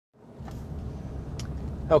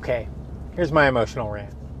Okay, here's my emotional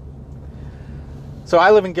rant. So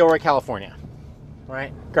I live in Gilroy, California,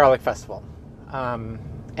 right? Garlic Festival.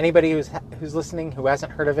 Anybody who's listening who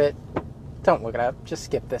hasn't heard of it, don't look it up. Just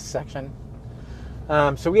skip this section.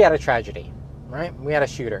 So we had a tragedy, right? We had a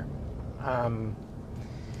shooter.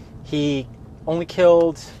 He only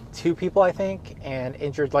killed 2 people, I think, and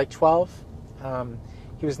injured like 12.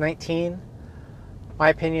 He was 19. My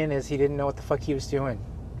opinion is he didn't know what the fuck he was doing,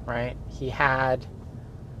 right? He had,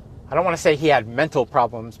 I don't want to say he had mental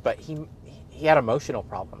problems, but he had emotional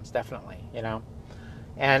problems, definitely, you know?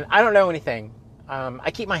 And I don't know anything.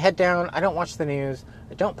 I keep my head down. I don't watch the news.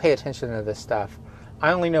 I don't pay attention to this stuff.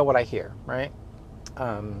 I only know what I hear, right?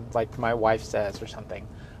 Like my wife says or something.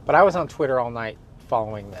 But I was on Twitter all night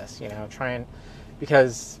following this, you know,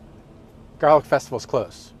 because Garlic Festival's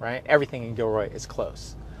close, right? Everything in Gilroy is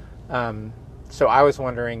close. So I was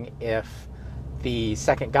wondering if the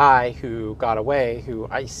second guy who got away, who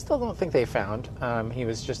I still don't think they found, he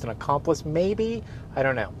was just an accomplice, maybe? I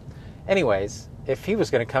don't know. Anyways, if he was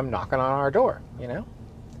going to come knocking on our door, you know?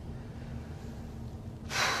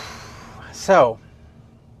 So,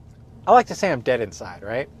 I like to say I'm dead inside,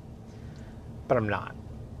 right? But I'm not.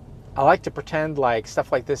 I like to pretend like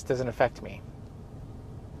stuff like this doesn't affect me.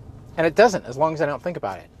 And it doesn't, as long as I don't think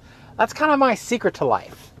about it. That's kind of my secret to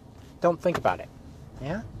life. Don't think about it.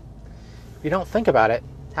 Yeah? If you don't think about it,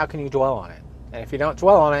 how can you dwell on it? And if you don't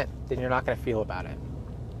dwell on it, then you're not going to feel about it.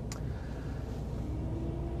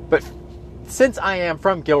 But since I am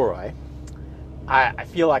from Gilroy, I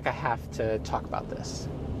feel like I have to talk about this.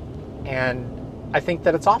 And I think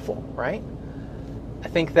that it's awful, right? I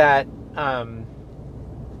think that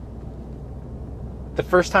the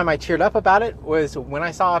first time I cheered up about it was when I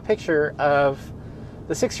saw a picture of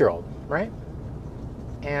the 6-year-old, right?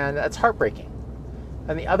 And that's heartbreaking.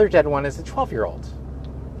 And the other dead one is a 12-year-old.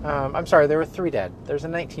 I'm sorry, there were 3 dead. There's a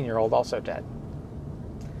 19-year-old also dead.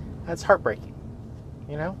 That's heartbreaking,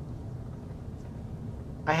 you know?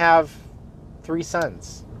 I have 3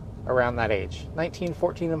 sons around that age, 19,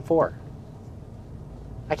 14, and 4.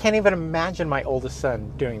 I can't even imagine my oldest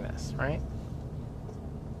son doing this, right?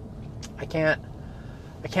 I can't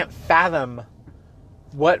fathom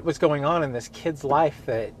what was going on in this kid's life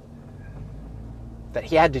that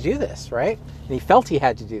he had to do this, right? And he felt he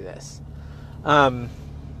had to do this. And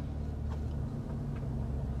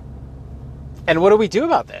what do we do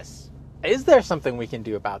about this? Is there something we can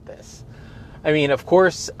do about this? I mean, of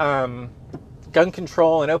course, gun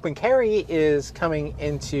control and open carry is coming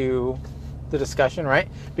into the discussion, right?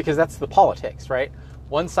 Because that's the politics, right?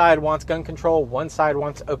 One side wants gun control, one side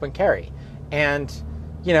wants open carry. And,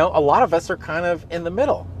 you know, a lot of us are kind of in the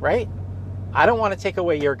middle, right? I don't want to take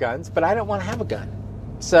away your guns, but I don't want to have a gun.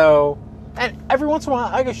 So, and every once in a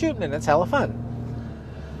while I go shooting and it's hella fun.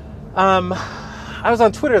 I was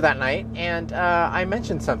on Twitter that night and I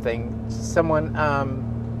mentioned something. Someone,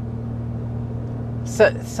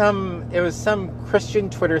 it was some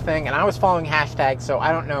Christian Twitter thing, and I was following hashtags, so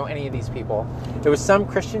I don't know any of these people. It was some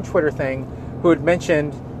Christian Twitter thing who had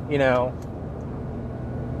mentioned, you know,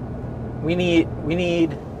 we need,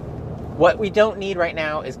 what we don't need right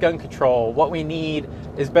now is gun control. What we need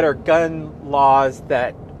is better gun laws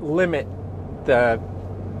that limit the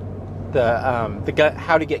gun,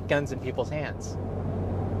 how to get guns in people's hands.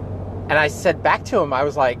 And I said back to him, I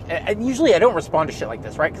was like, and usually I don't respond to shit like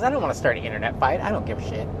this, right? Because I don't want to start an internet fight. I don't give a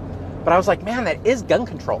shit. But I was like, man, that is gun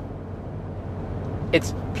control.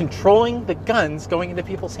 It's controlling the guns going into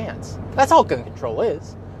people's hands. That's all gun control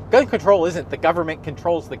is. Gun control isn't the government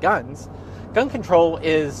controls the guns. Gun control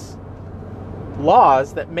is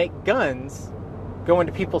laws that make guns go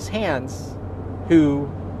into people's hands who,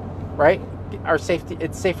 right, are safe.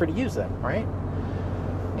 It's safer to use them, right?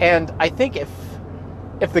 And I think if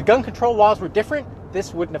the gun control laws were different,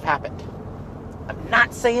 this wouldn't have happened. I'm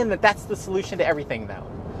not saying that that's the solution to everything, though.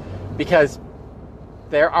 Because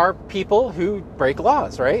there are people who break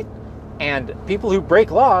laws, right? And people who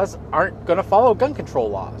break laws aren't going to follow gun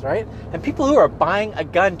control laws, right? And people who are buying a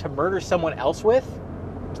gun to murder someone else with,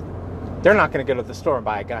 they're not going to go to the store and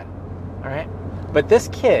buy a gun, all right? But this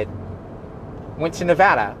kid went to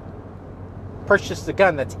Nevada, purchased a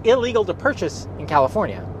gun that's illegal to purchase in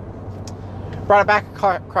California, brought it back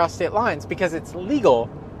across state lines because it's legal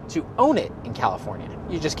to own it in California.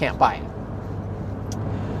 You just can't buy it.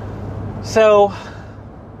 So,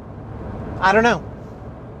 I don't know.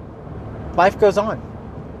 Life goes on.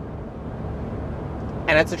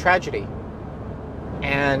 And it's a tragedy.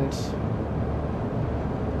 And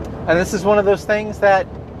this is one of those things that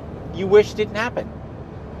you wish didn't happen.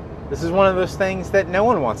 This is one of those things that no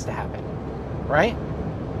one wants to happen. Right?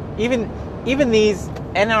 Even these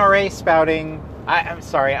NRA spouting I'm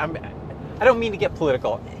sorry. I don't mean to get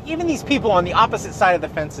political. Even these people on the opposite side of the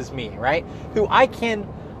fence as me, right? Who I can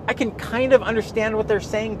kind of understand what they're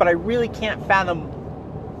saying, but I really can't fathom,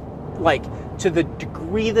 like, to the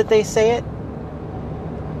degree that they say it.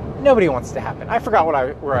 Nobody wants to happen. I forgot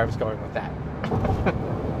where I was going with that.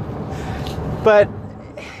 But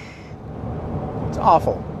it's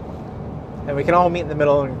awful. And we can all meet in the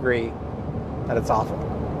middle and agree that it's awful.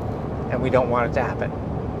 And we don't want it to happen.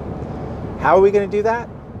 How are we going to do that?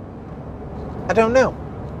 I don't know.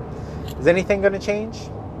 Is anything going to change?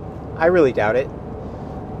 I really doubt it.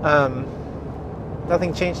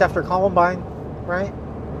 Nothing changed after Columbine, right?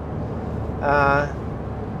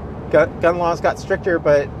 Gun laws got stricter,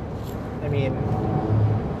 but I mean,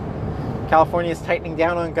 California is tightening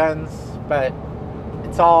down on guns, but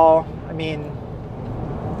it's all, I mean,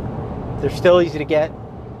 they're still easy to get,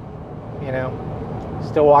 you know,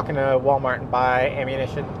 still walk into Walmart and buy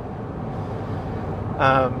ammunition.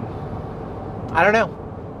 I don't know.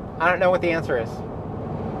 I don't know what the answer is.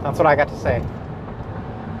 That's what I got to say.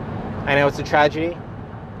 I know it's a tragedy.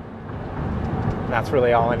 That's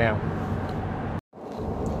really all I know.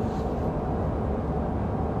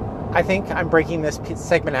 I think I'm breaking this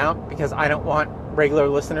segment out because I don't want regular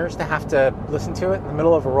listeners to have to listen to it in the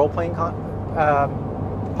middle of a role-playing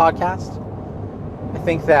podcast. I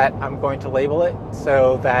think that I'm going to label it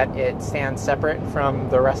so that it stands separate from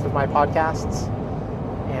the rest of my podcasts.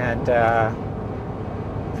 And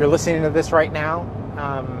if you're listening to this right now,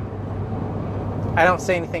 I don't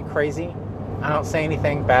say anything crazy. I don't say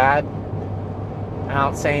anything bad. I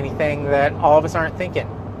don't say anything that all of us aren't thinking.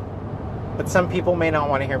 But some people may not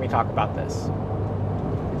want to hear me talk about this.